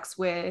intersects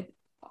with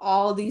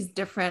all these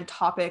different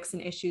topics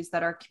and issues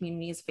that our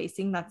community is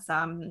facing. That's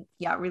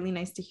really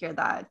nice to hear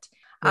that.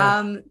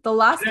 Yeah. The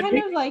last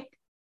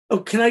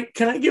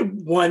can I give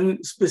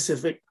one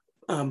specific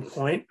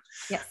point?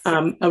 Yes.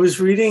 I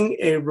was reading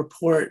a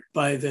report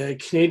by the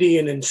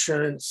Canadian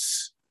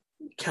Insurance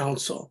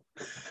Council,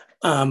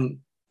 and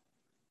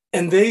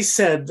they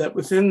said that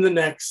within the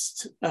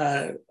next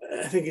I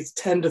think it's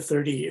 10 to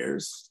 30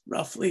 years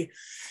roughly,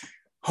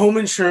 home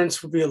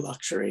insurance will be a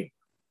luxury,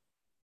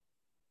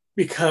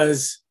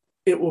 because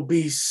it will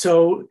be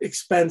so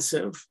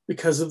expensive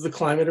because of the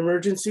climate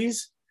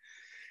emergencies.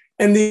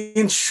 And the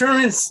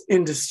insurance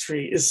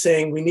industry is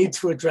saying we need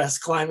to address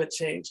climate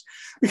change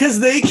because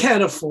they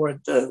can't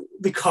afford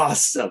the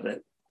costs of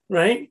it,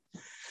 right?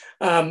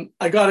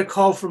 I got a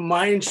call from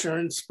my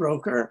insurance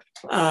broker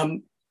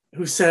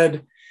who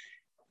said,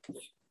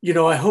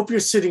 I hope you're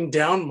sitting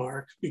down,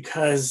 Mark,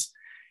 because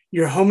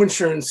your home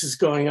insurance is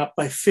going up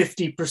by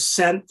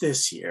 50%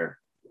 this year.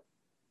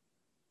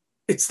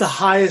 It's the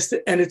highest,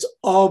 and it's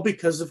all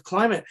because of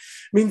climate.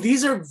 I mean,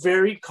 these are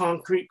very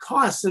concrete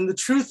costs. And the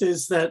truth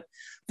is that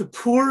the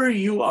poorer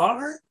you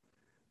are,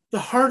 the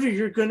harder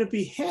you're going to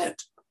be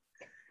hit.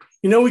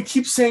 We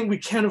keep saying we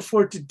can't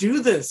afford to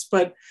do this,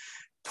 but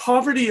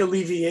poverty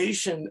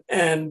alleviation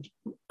and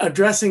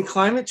addressing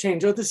climate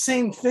change are the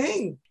same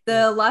thing.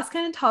 The last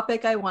kind of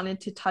topic I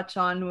wanted to touch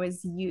on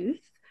was youth.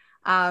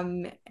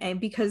 And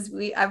because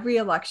every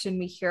election,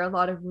 we hear a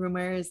lot of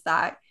rumors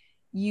that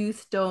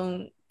youth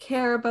don't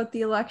care about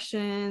the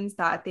elections,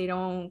 that they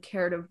don't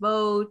care to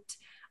vote.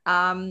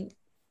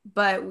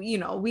 But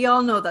we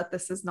all know that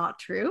this is not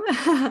true.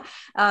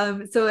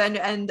 So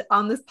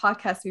on this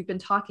podcast, we've been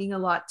talking a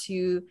lot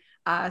to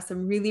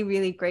some really,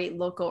 really great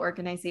local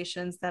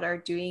organizations that are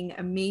doing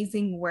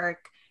amazing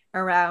work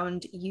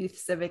around youth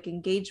civic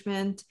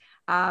engagement.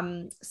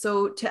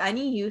 So to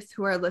any youth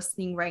who are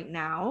listening right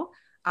now,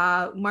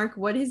 Mark,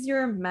 what is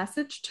your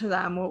message to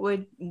them?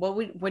 What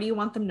do you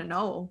want them to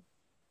know?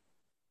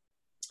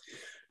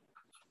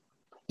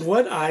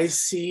 What I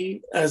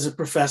see as a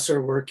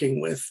professor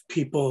working with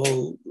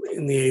people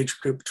in the age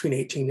group between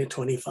 18 to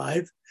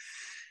 25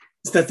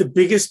 is that the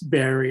biggest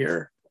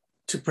barrier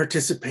to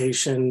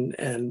participation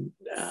and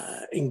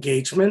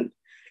engagement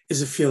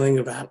is a feeling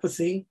of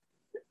apathy.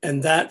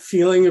 And that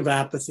feeling of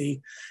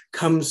apathy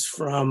comes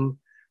from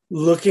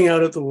looking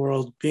out at the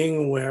world,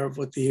 being aware of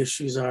what the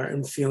issues are,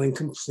 and feeling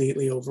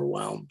completely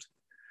overwhelmed,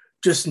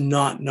 just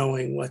not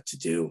knowing what to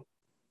do.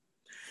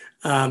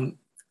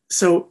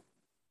 So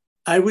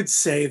I would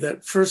say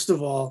that, first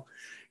of all,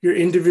 your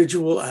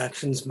individual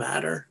actions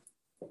matter.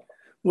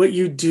 What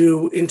you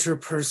do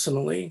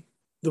interpersonally,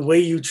 the way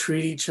you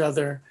treat each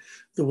other,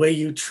 the way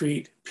you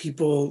treat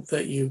people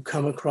that you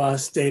come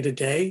across day to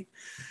day,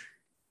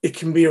 it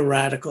can be a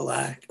radical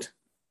act.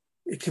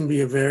 It can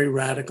be a very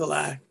radical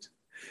act,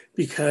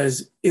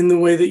 because in the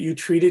way that you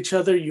treat each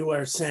other, you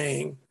are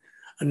saying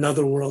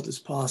another world is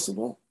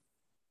possible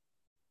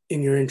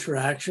in your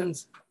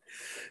interactions.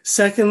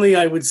 Secondly,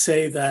 I would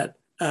say that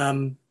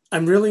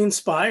I'm really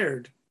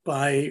inspired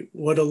by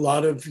what a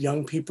lot of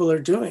young people are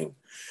doing.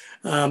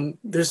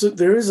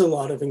 There is a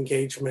lot of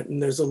engagement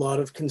and there's a lot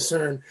of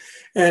concern,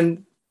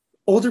 and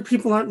older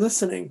people aren't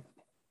listening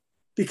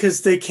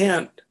because they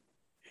can't.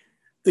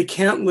 They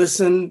can't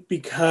listen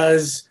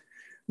because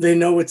they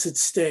know it's at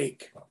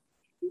stake.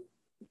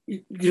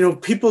 You know,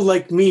 people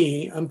like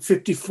me, I'm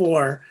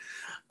 54,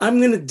 I'm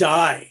going to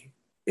die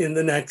in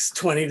the next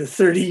 20 to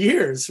 30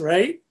 years,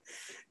 right?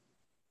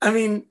 I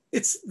mean,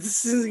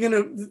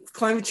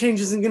 climate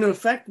change isn't going to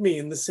affect me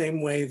in the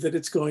same way that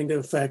it's going to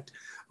affect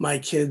my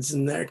kids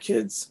and their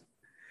kids.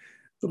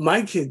 But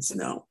my kids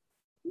know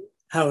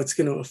how it's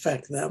going to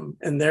affect them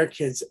and their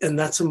kids. And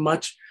that's a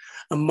much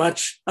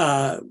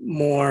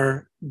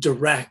more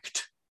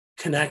direct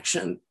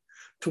connection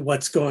to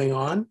what's going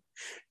on.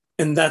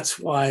 And that's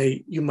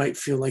why you might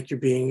feel like you're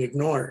being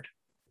ignored.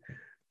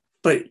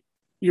 But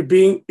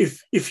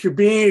if you're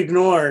being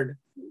ignored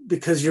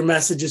because your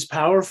message is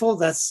powerful,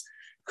 that's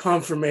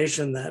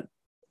confirmation that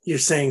you're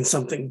saying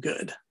something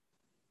good.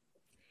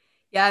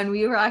 Yeah, and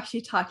we were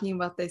actually talking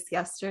about this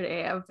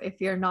yesterday of if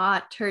you're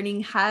not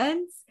turning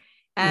heads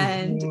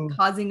and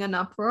causing an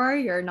uproar,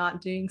 you're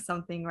not doing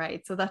something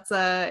right. So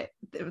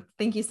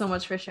thank you so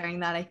much for sharing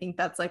that. I think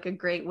that's like a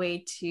great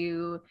way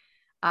to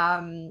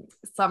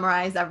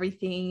summarize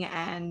everything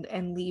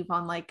and leave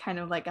on like kind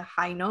of like a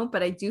high note.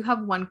 But I do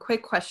have one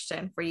quick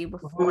question for you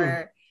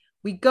before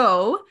we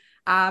go.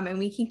 And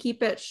we can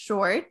keep it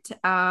short.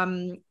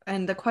 And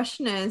the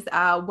question is,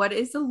 what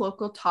is a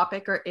local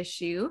topic or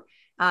issue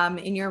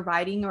in your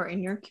riding or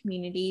in your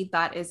community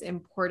that is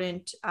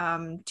important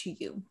to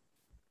you?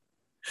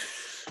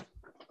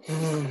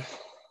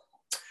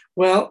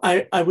 Well,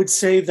 I would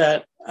say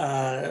that,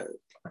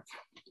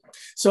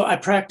 so I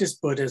practice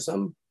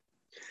Buddhism,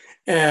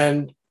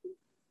 and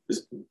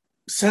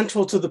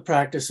central to the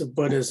practice of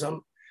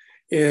Buddhism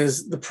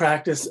is the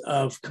practice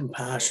of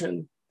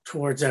compassion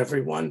towards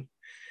everyone.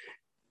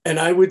 And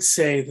I would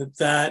say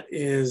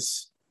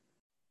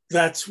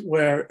that's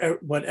where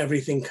what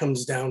everything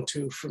comes down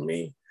to for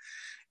me,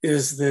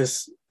 is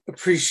this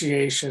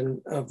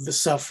appreciation of the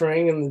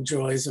suffering and the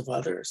joys of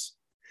others.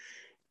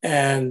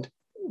 And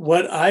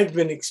what I've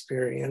been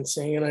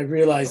experiencing, and I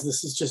realize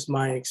this is just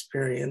my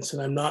experience,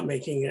 and I'm not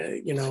making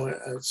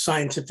a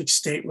scientific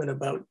statement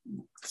about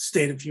the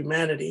state of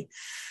humanity,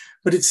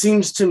 but it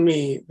seems to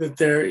me that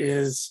there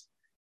is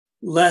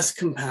less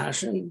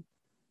compassion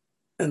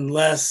and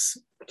less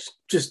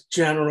just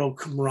general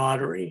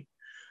camaraderie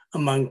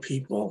among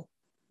people.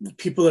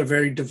 People are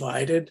very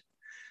divided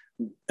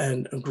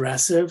and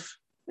aggressive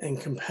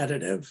and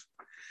competitive.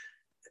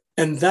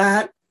 And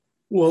that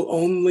will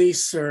only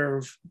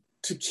serve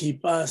to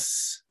keep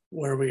us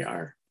where we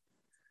are.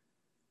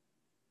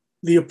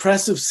 The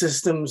oppressive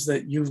systems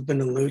that you've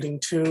been alluding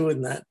to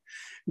and that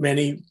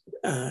many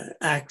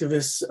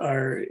activists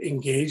are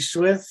engaged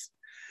with,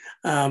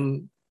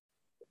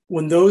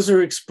 when those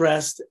are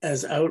expressed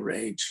as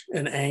outrage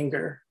and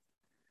anger,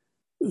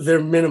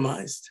 they're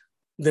minimized,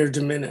 they're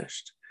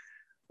diminished.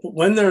 But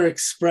when they're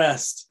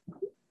expressed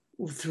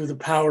through the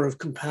power of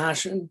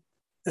compassion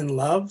and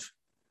love,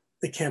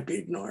 they can't be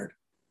ignored.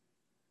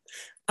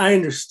 I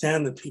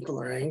understand that people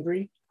are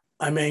angry.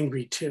 I'm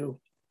angry too.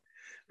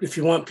 But if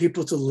you want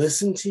people to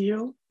listen to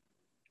you,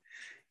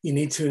 you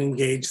need to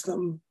engage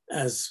them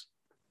as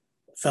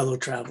fellow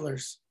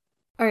travelers.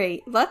 All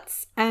right,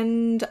 let's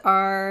end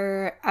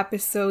our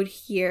episode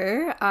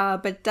here,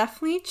 but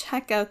definitely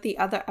check out the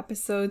other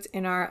episodes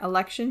in our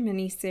election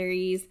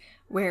mini-series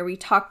where we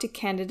talk to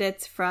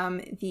candidates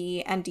from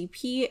the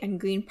NDP and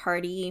Green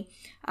Party.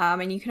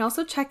 And you can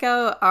also check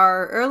out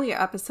our earlier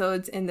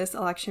episodes in this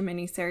election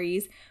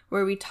mini-series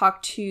where we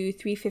talk to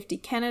 350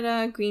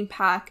 Canada, Green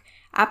PAC,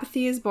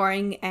 Apathy is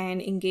Boring,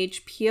 and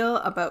engage Peel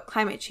about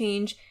climate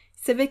change,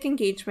 civic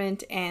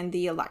engagement, and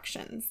the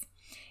elections.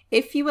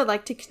 If you would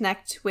like to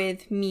connect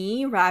with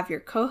me, Rav, your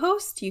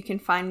co-host, you can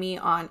find me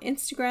on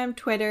Instagram,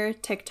 Twitter,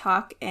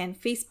 TikTok, and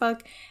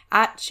Facebook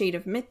at Shade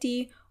of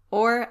Mitti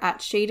or at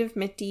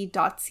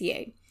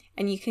shadeofmitti.ca.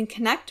 And you can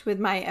connect with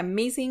my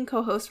amazing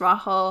co-host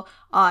Rahul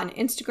on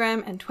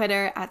Instagram and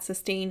Twitter at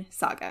Sustain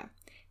Saga.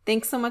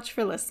 Thanks so much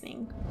for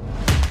listening.